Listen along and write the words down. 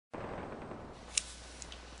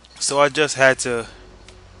So I just had to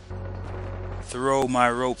throw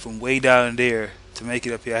my rope from way down there to make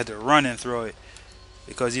it up here. I had to run and throw it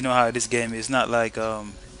because you know how this game is. It's not like you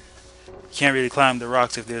can't really climb the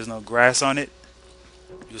rocks if there's no grass on it.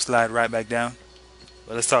 You slide right back down.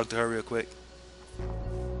 But let's talk to her real quick.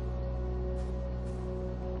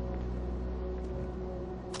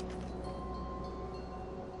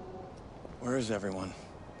 Where is everyone?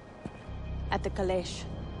 At the Kalesh.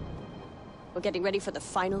 We're getting ready for the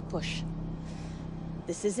final push.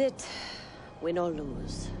 This is it. Win or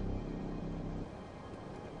lose.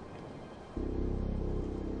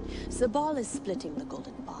 Zabal is splitting the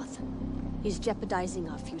Golden Path. He's jeopardizing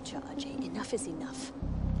our future, Ajay. Enough is enough.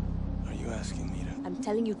 Are you asking me to... I'm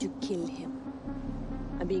telling you to kill him.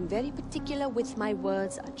 I'm being very particular with my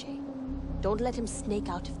words, Ajay. Don't let him snake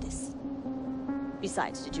out of this.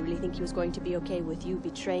 Besides, did you really think he was going to be okay with you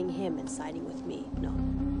betraying him and siding with me? No.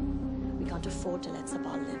 We can't afford to let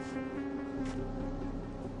Zabal live.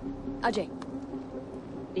 Ajay,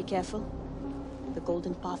 be careful. The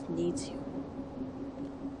Golden Path needs you.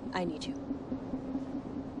 I need you.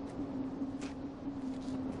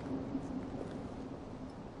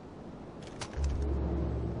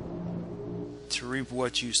 To reap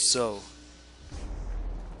what you sow.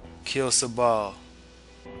 Kill Sabal.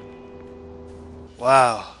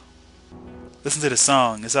 Wow. Listen to the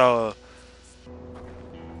song. It's all.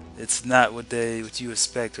 It's not what you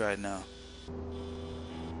expect right now.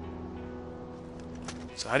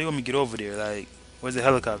 So how do you want me to get over there? Like, where's the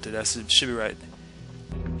helicopter? That should be right.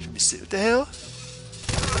 Should be sit. What the hell?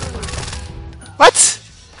 What?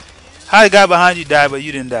 How the guy behind you died, but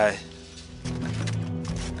you didn't die?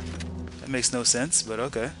 That makes no sense, but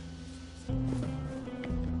okay.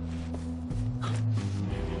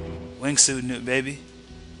 Wingsuiting it, baby.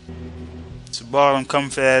 It's a ball. I'm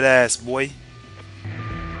coming for that ass, boy.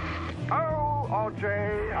 Oh,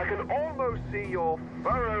 RJ, I can almost see your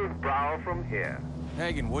furrowed brow from here.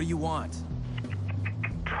 Pagan, what do you want?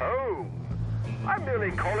 Tone. I'm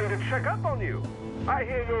merely calling to check up on you. I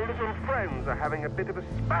hear your little friends are having a bit of a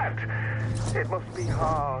spat. It must be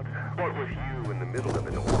hard, what with you in the middle of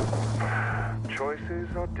it all. Choices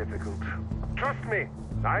are difficult. Trust me,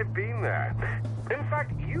 I've been there. In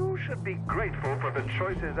fact, you should be grateful for the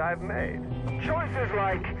choices I've made. Choices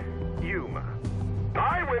like humor.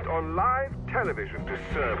 I went on live television to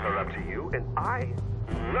serve her up to you, and I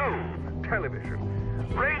loathe television.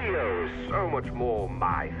 Radio is so much more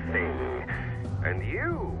my thing. And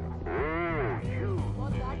you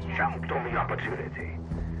jumped on the opportunity.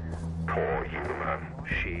 Poor Yuma,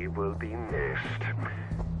 she will be missed.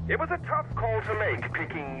 It was a tough call to make,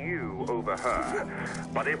 picking you over her,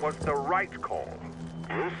 but it was the right call.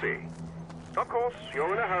 You'll see. Of course,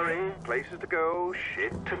 you're in a hurry, places to go,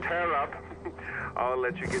 shit to tear up. I'll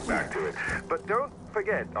let you get back to it. But don't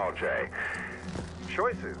forget, RJ,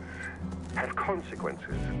 choices have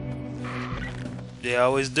consequences. They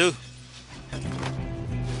always do.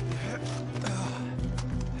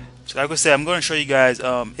 So like I said, I'm going to show you guys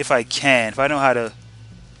if I can. If I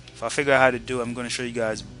figure out how to do it, I'm going to show you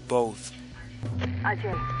guys both.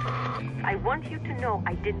 Ajay, I want you to know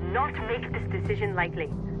I did not make this decision lightly.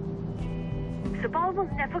 Sabal will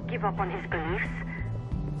never give up on his beliefs.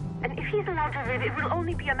 And if he's allowed to live, it will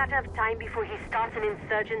only be a matter of time before he starts an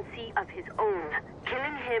insurgency of his own.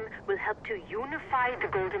 Killing him will help to unify the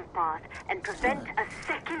Golden Path and prevent a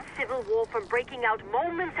second civil war from breaking out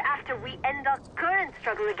moments after we end our current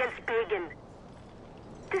struggle against Pagan.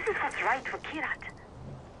 This is what's right for Kirat.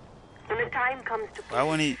 When the time comes to push,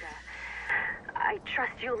 I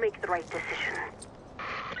trust you'll make the right decision.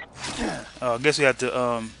 Oh, I guess we have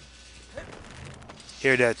to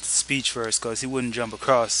hear that speech first, because he wouldn't jump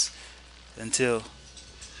across until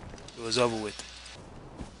it was over with.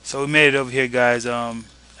 So we made it over here, guys. That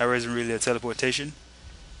wasn't really a teleportation,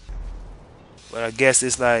 but I guess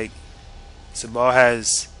it's like Sabal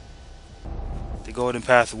has the Golden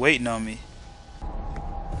Path waiting on me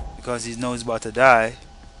because he knows he's about to die,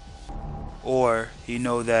 or he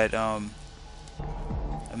know that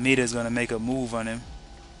Amita's gonna make a move on him.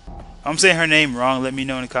 I'm saying her name wrong. Let me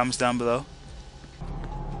know in the comments down below.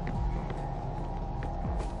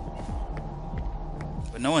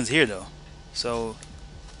 But no one's here though, so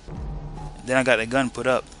then I got the gun put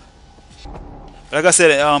up. But like I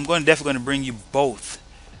said, I'm definitely going to bring you both,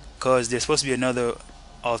 because there's supposed to be another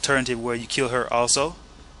alternative where you kill her also.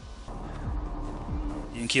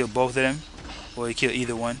 You can kill both of them, or you kill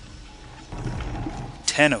either one.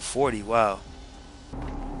 10 of 40, wow.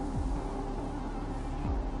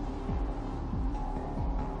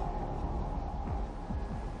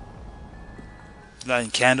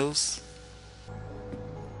 Lighting candles.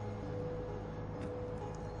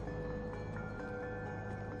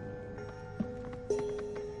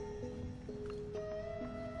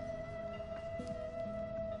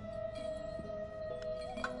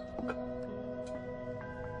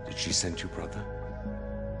 She sent you, brother?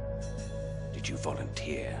 Did you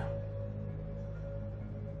volunteer?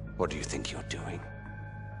 What do you think you're doing?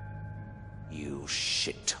 You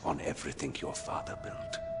shit on everything your father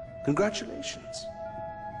built. Congratulations.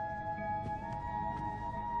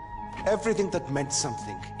 Everything that meant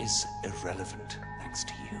something is irrelevant thanks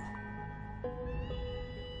to you.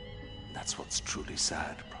 That's what's truly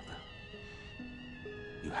sad, brother.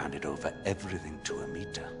 You handed over everything to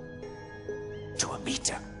Amita. To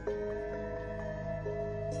Amita.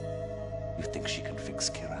 You think she can fix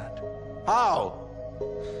Kirat? How?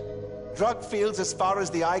 Drug fields as far as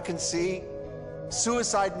the eye can see.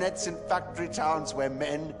 Suicide nets in factory towns where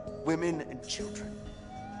men, women, and children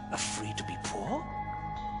are free to be poor.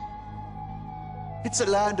 It's a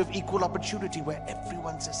land of equal opportunity where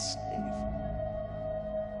everyone's a slave.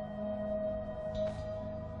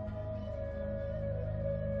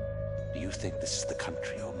 Do you think this is the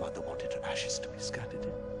country your mother wanted her ashes to be scattered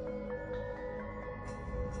in?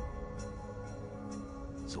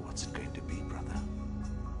 So what's it going to be, brother?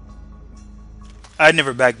 I'd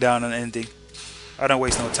never back down on anything. I don't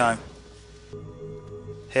waste no time.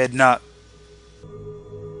 Head knock.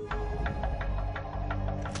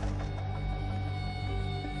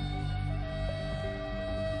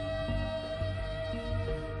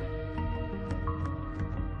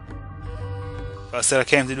 If I said I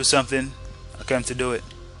came to do something, I came to do it.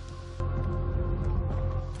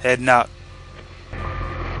 Head knock.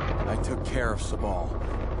 I took care of Sabal.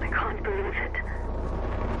 I can't believe it.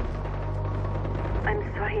 I'm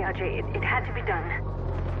sorry, Ajay. It had to be done.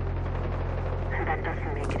 And that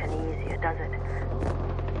doesn't make it any easier, does it?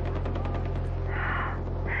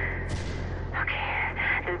 Okay,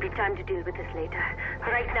 there'll be time to deal with this later.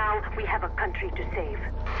 Right now, we have a country to save.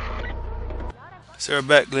 So we're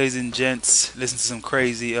back, ladies and gents. Listen to some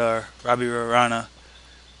crazy Robbie Rarana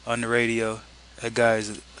on the radio. That guy is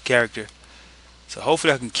a character. So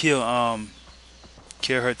hopefully I can kill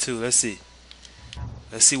her too. Let's see.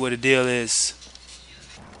 Let's see what the deal is.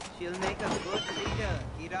 She'll make a good leader.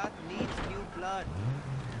 Kirat needs new blood.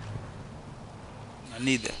 I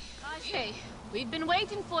need that. Okay, we've been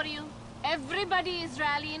waiting for you. Everybody is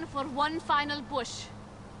rallying for one final push.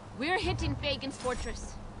 We're hitting Pagan's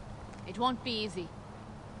fortress. It won't be easy.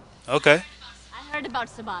 Okay. I heard about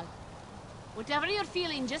Sabal. Whatever you're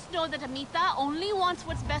feeling, just know that Amita only wants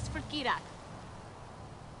what's best for Kirat.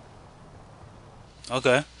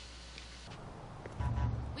 Okay.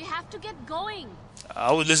 We have to get going.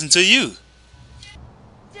 I would listen to you.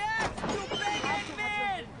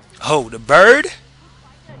 Oh, the bird?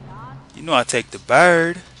 You know I take the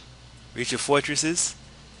bird. Reach your fortresses.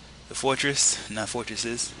 The fortress, not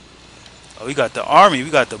fortresses. Oh, we got the army. We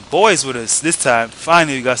got the boys with us this time.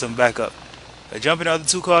 Finally, we got some backup. I jump in the other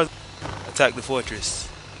two cars. Attack the fortress.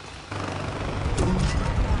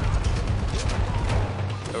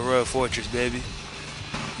 A royal fortress, baby.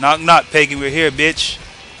 Knock, knock, Pagan. We're here, bitch.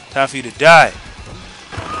 Time for you to die.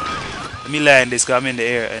 Let me land this, cause I'm in the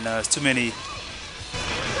air, and there's too many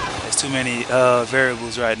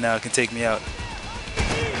variables right now that can take me out.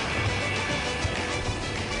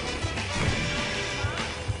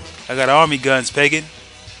 I got army guns, Pagan.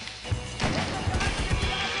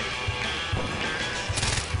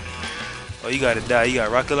 Oh, you gotta die. You got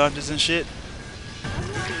rocket launchers and shit.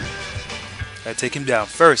 Gotta take him down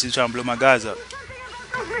first. He's trying to blow my guys up.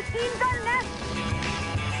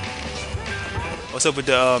 What's up with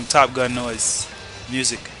the Top Gun noise?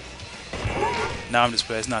 Music. Nah, I'm just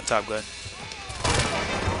playing. It's not Top Gun.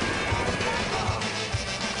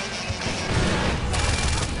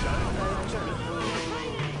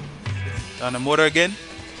 On the mortar again?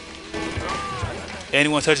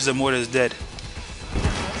 Anyone touches a mortar is dead.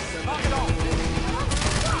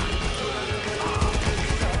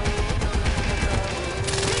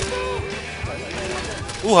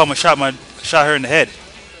 Ooh, how much shot her in the head.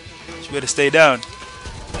 She better stay down.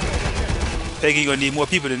 Peggy gonna need more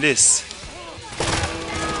people than this.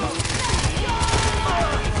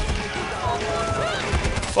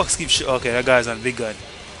 Fucks keep shooting. Okay, that guy's on a big gun.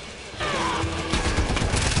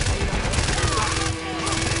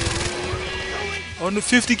 On the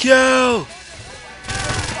 50 cal.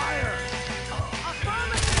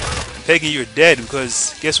 Peggy, you're dead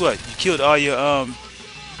because guess what? You killed all your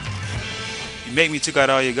You make me took out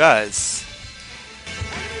all your guys.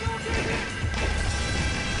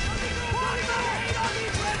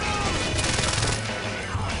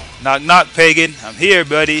 Knock knock, Pagan. I'm here,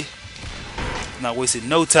 buddy. I'm not wasting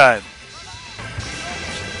no time.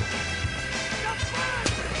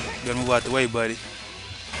 You gotta move out the way, buddy.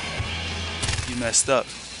 You messed up.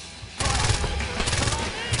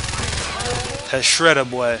 That shredder,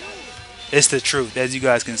 boy. It's the truth. As you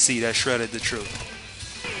guys can see, that shredded the truth.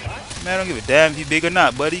 Man, I don't give a damn if you big or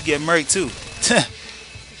not, buddy. You get murked too.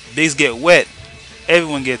 Bigs get wet.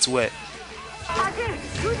 Everyone gets wet.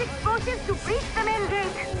 Use explosives to breach the main gate.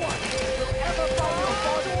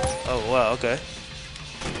 Oh wow, okay.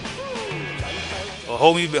 Well,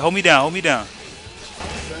 hold me down, hold me down.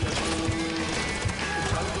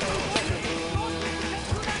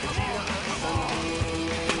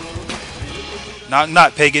 Knock,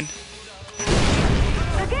 knock, Pagan.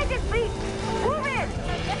 The gate is breached. Move in.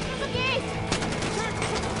 Get through the gate.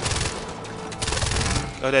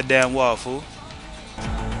 Oh, that damn wall, fool.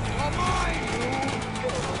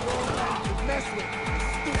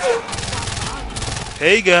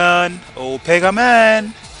 Pagan, oh Pagan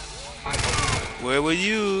man. Where were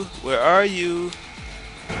you? Where are you?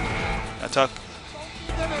 Not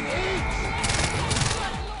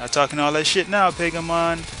talking all that shit now, Pagan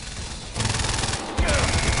man.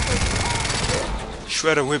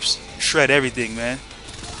 Shredder whips, shred everything, man.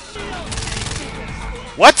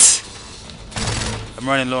 What? I'm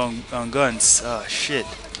running low on guns. Oh shit.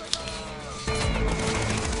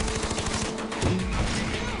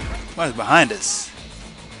 What's behind us?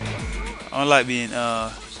 I don't like being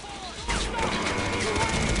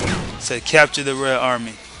said capture the Red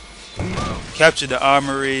Army. Capture the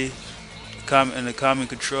armory and the common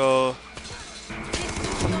control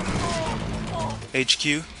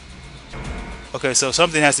HQ. Okay, so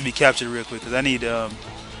something has to be captured real quick because I need oh,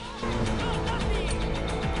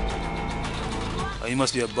 he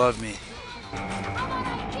must be above me.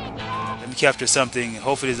 Let me capture something.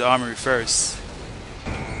 Hopefully there's the armory first.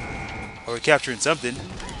 Or we're capturing something.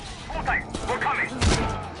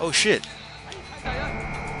 Oh shit.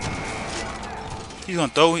 He's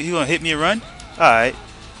gonna hit me and run? Alright.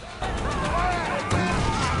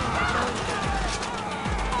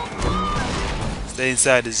 Stay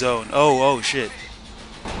inside the zone. Oh shit.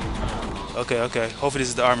 Okay. Hopefully this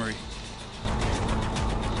is the armory.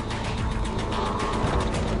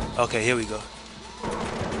 Okay, here we go.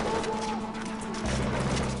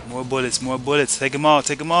 More bullets. Take them all.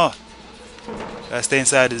 Gotta stay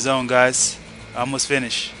inside the zone, guys. Almost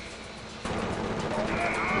finished.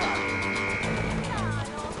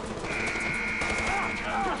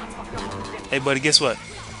 Hey, buddy, guess what?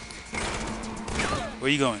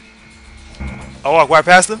 Where you going? I walk right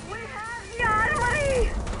past him?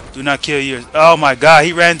 Do not kill yours. Oh my god,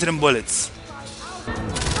 he ran into them bullets.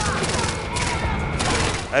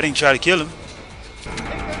 I didn't try to kill him.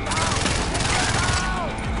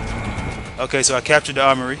 Okay, so I captured the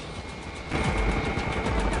armory.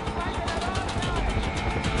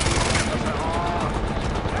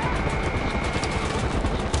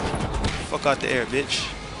 Fuck out the air, bitch.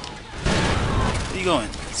 Where you going?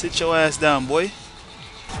 Sit your ass down, boy.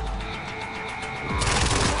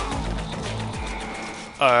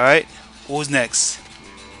 Alright, who's next?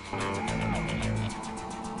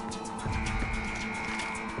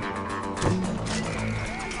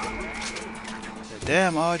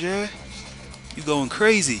 Damn, RJ, you going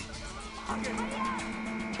crazy.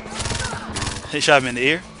 They shot him in the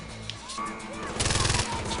ear.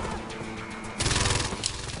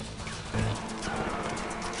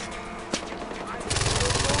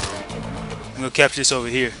 I'm gonna capture this over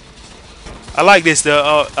here. I like this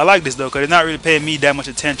though. Because they're not really paying me that much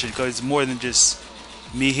attention. Because it's more than just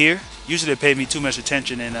me here. Usually they pay me too much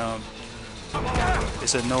attention, and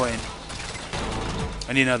it's annoying.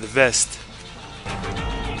 I need another vest.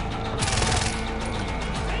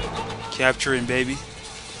 Capturing, baby.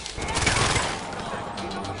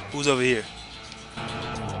 Who's over here?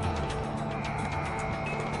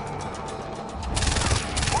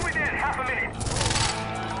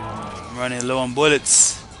 I'm running low on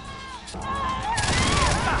bullets.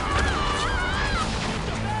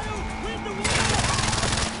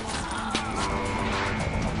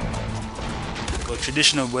 Go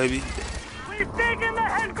traditional, baby. We've taken the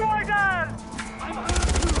headquarters!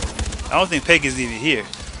 I don't think Pagan's even here.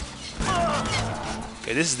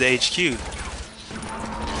 Okay, this is the HQ.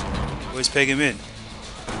 Where's Pagan in?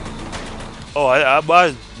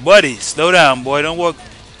 Oh, buddy, slow down, boy. Don't walk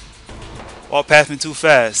past me too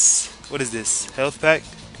fast. What is this? Health pack?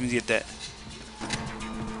 Let me get that.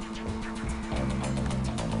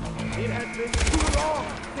 It has been too long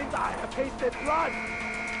since I have tasted blood.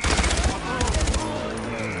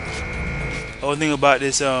 The only thing about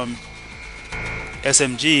this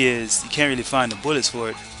SMG is you can't really find the bullets for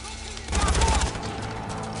it.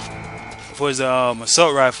 For his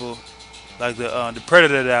assault rifle, like the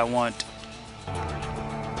Predator that I want.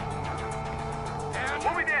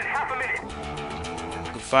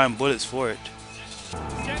 You can find bullets for it.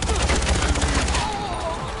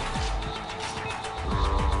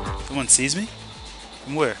 Someone sees me?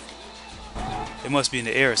 From where? It must be in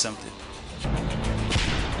the air or something.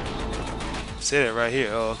 Say that right here.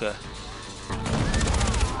 Oh, okay.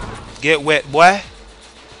 Get wet, boy.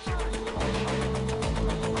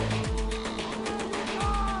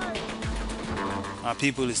 My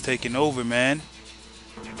people is taking over, man.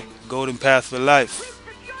 Golden path for life.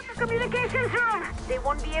 The communications room. They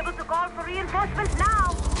won't be able to call for reinforcements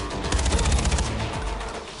now.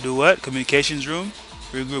 Do what? Communications room?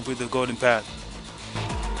 Regroup with the golden path.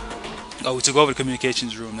 Oh, we took over the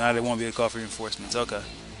communications room. Now they won't be able to call for reinforcements. Okay.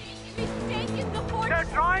 They're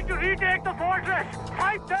trying to retake the fortress.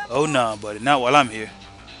 Fight them. Oh no, buddy. Not while I'm here.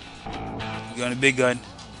 You got a big gun.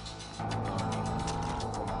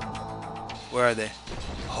 Where are they?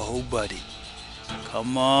 Oh, buddy.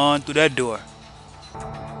 Come on through that door.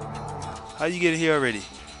 How you get in here already?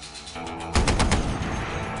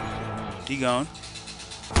 He gone.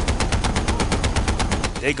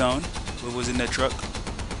 They gone. What was in that truck?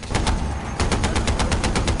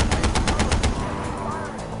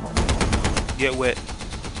 Get wet.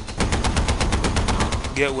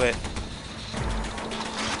 Get wet.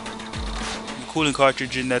 The cooling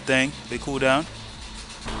cartridge in that thing. They cool down.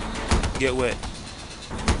 Get wet.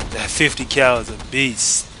 That 50 cal is a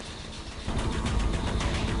beast.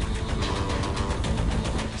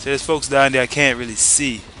 So there's folks down there I can't really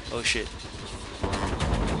see. Oh shit.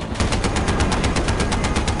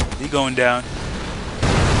 He going down.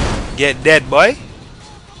 Get dead, boy.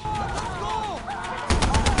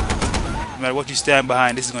 No matter what you stand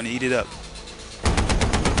behind, this is gonna eat it up.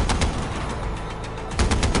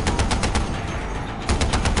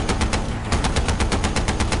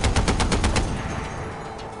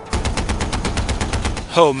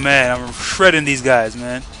 Oh man, I'm shredding these guys,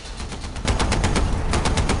 man.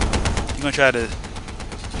 You gonna try to...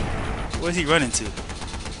 Where's he running to?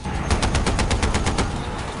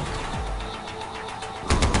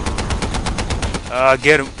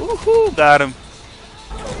 Get him. Woohoo, got him.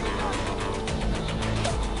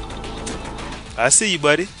 I see you,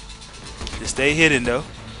 buddy. Just stay hidden, though.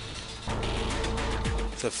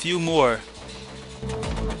 It's a few more.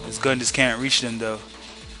 This gun just can't reach them, though.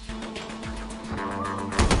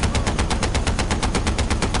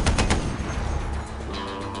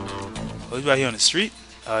 Oh, he's right here on the street?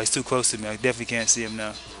 Oh, he's too close to me. I definitely can't see him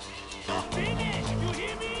now.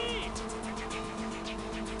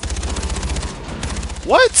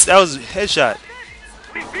 What? That was a headshot.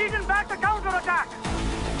 We've beaten back the counterattack.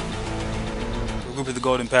 We're grouping the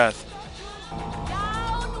golden path.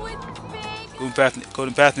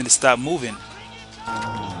 Golden path need to stop moving.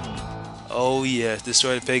 Oh yes,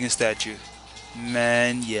 destroy the pagan statue.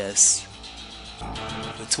 Man, yes.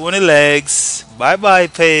 The 20 legs. Bye bye,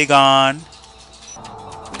 Pagan.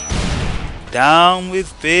 Down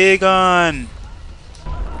with Pagan.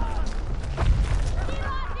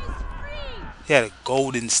 He had a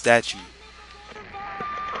golden statue.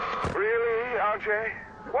 Really, RJ?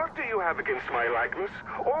 What do you have against my likeness?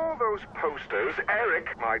 All those posters,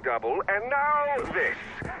 Eric, my double, and now this.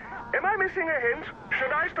 Am I missing a hint?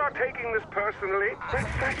 Should I start taking this personally? That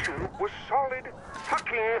statue was solid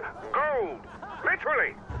fucking gold.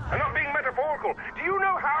 Literally. I'm not being metaphorical. Do you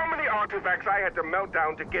know how many artifacts I had to melt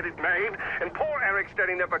down to get it made? And poor Eric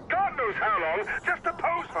standing there for God knows how long just to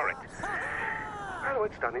pose for it. Well,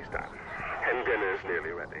 it's done, it's done. And dinner's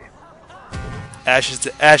nearly ready. Ashes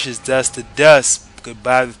to ashes, dust to dust.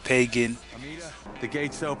 Goodbye with Pagan. Amita, the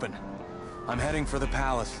gate's open. I'm heading for the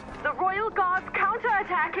palace. The royal guard's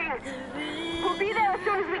counterattacking. We'll be there as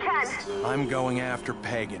soon as we can. I'm going after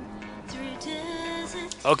Pagan.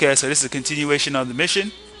 Okay, so this is a continuation of the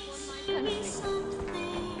mission.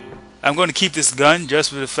 I'm going to keep this gun just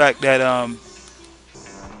for the fact that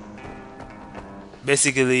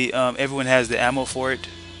basically everyone has the ammo for it.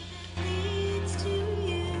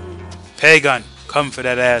 Pagan, come for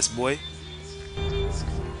that ass, boy.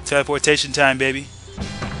 Teleportation time, baby.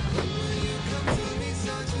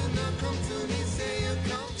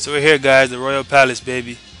 So we're here, guys, the Royal Palace,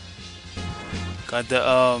 baby. Got the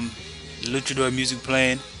luchador music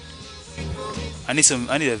playing. I need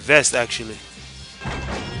a vest, actually.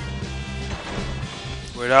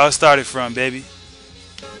 Where it all started from, baby.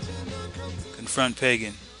 Confront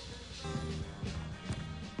Pagan.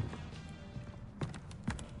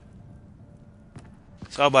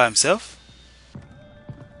 It's all by himself.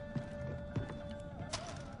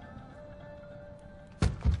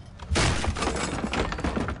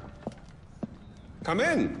 Come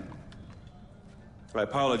in. I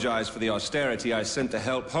apologize for the austerity I sent to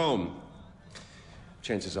help home.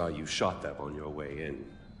 Chances are you shot them on your way in.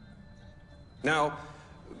 Now,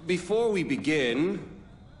 before we begin,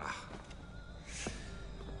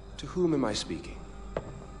 To whom am I speaking?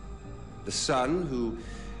 The son who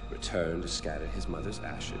returned to scatter his mother's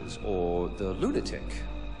ashes, or the lunatic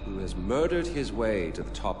who has murdered his way to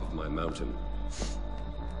the top of my mountain?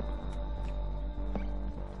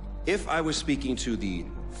 If I was speaking to the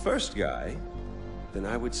first guy, then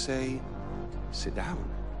I would say, sit down.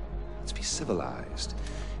 Let's be civilized.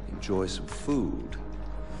 Enjoy some food.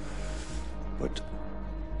 But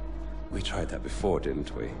we tried that before,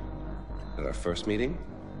 didn't we? At our first meeting?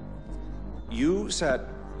 You sat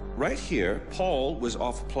right here. Paul was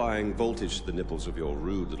off applying voltage to the nipples of your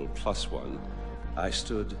rude little +1. I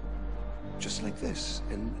stood just like this.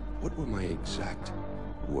 And what were my exact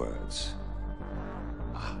words?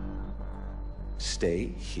 Stay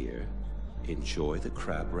here, enjoy the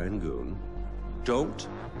crab rangoon, don't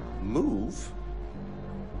move,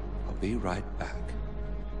 I'll be right back.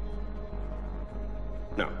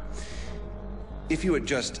 Now, if you had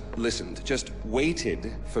just listened, just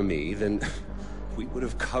waited for me, then we would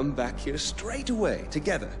have come back here straight away,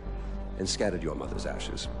 together, and scattered your mother's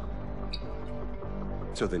ashes.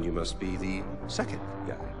 So then you must be the second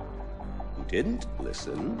guy, who didn't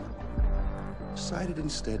listen, decided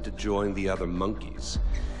instead to join the other monkeys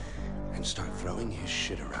and start throwing his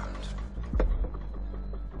shit around.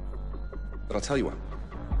 But I'll tell you what.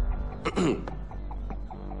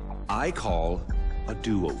 I call a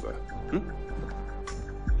do-over.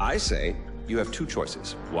 I say you have two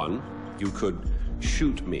choices. One, you could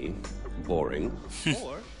shoot me, boring,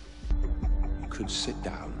 or you could sit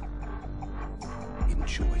down,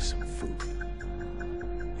 enjoy some food,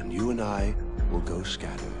 and you and I will go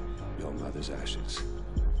scatter your mother's ashes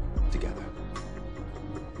together.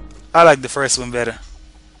 I like the first one better.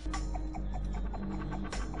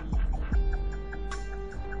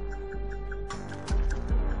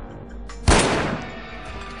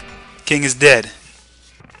 King is dead.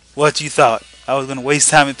 What you thought? I was gonna waste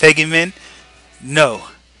time in Pagan men? No.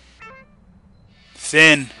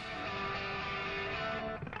 Finn.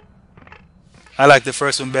 I like the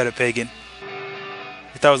first one better, Pagan.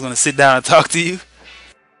 You thought I was gonna sit down and talk to you?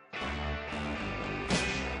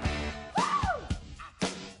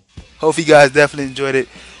 Hope you guys definitely enjoyed it.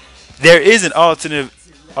 There is an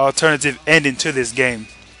alternative ending to this game.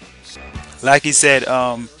 Like he said,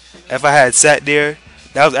 if I had sat there,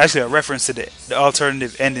 that was actually a reference to the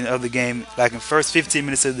alternative ending of the game. Like in the first 15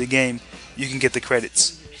 minutes of the game, you can get the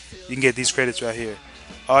credits. You can get these credits right here.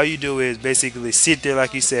 All you do is basically sit there,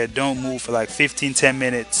 like you said, don't move for like 15-10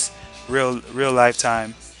 minutes, real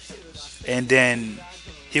lifetime, and then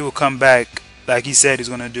he will come back like he said he's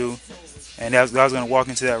gonna do. And I was going to walk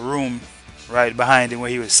into that room right behind him where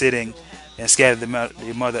he was sitting and scatter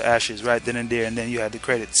your mother ashes right then and there, and then you had the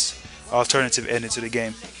credits. Alternative ending to the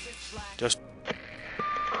game. Just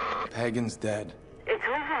Pagan's dead. It's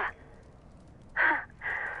over.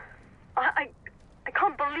 I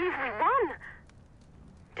can't believe we won.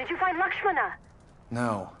 Did you find Lakshmana?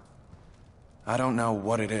 No. I don't know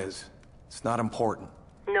what it is. It's not important.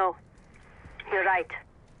 No. You're right.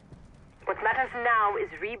 What matters now is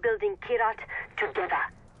rebuilding Kirat together.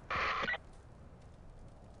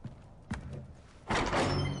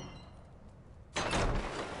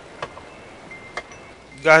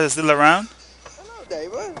 you guys are still around? Hello,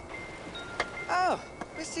 David. Oh,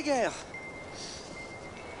 Mr. Gale.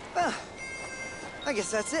 Ah, I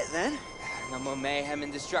guess that's it then. No more mayhem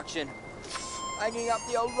and destruction. Hanging up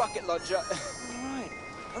the old rocket launcher. Alright.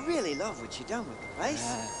 I really love what you've done with the place.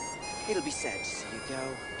 It'll be sad to see you go.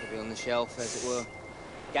 It'll be on the shelf, as it were.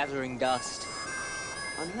 Gathering dust.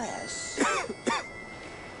 Unless...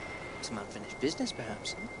 some unfinished business,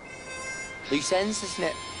 perhaps. Loose ends, isn't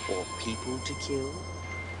it? Or people to kill.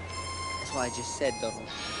 That's what I just said, Donald.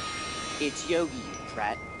 It's Yogi, you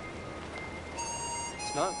prat.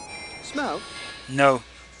 Smoke? Smoke? No.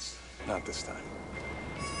 Not this time.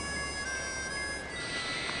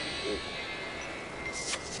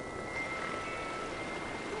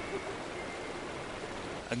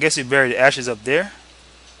 I guess we buried the ashes up there.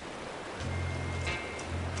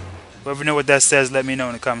 Whoever you know what that says, let me know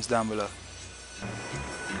in the comments down below.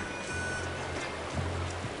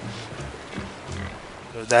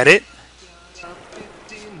 So is that it?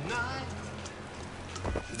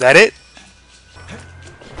 Is that it?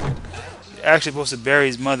 You're actually supposed to bury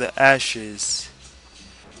his mother's ashes.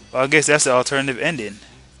 Well, I guess that's the alternative ending.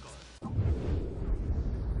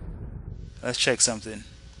 Let's check something.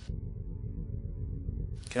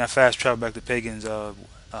 Can I fast travel back to Pagan's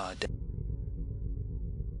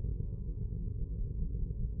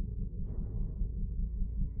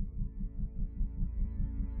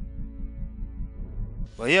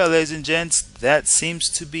Well, yeah, ladies and gents, that seems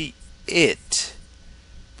to be it.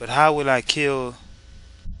 But how will I kill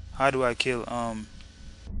How do I kill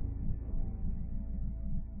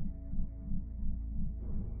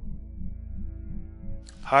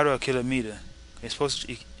how do I kill Amita? You're supposed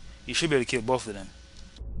to, you should be able to kill both of them.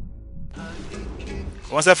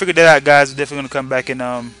 Once I figured that out, guys, we're definitely gonna come back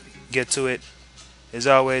and get to it. As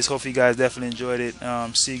always, hope you guys definitely enjoyed it.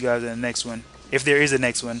 See you guys in the next one. If there is a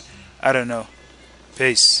next one, I don't know.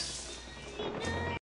 Peace.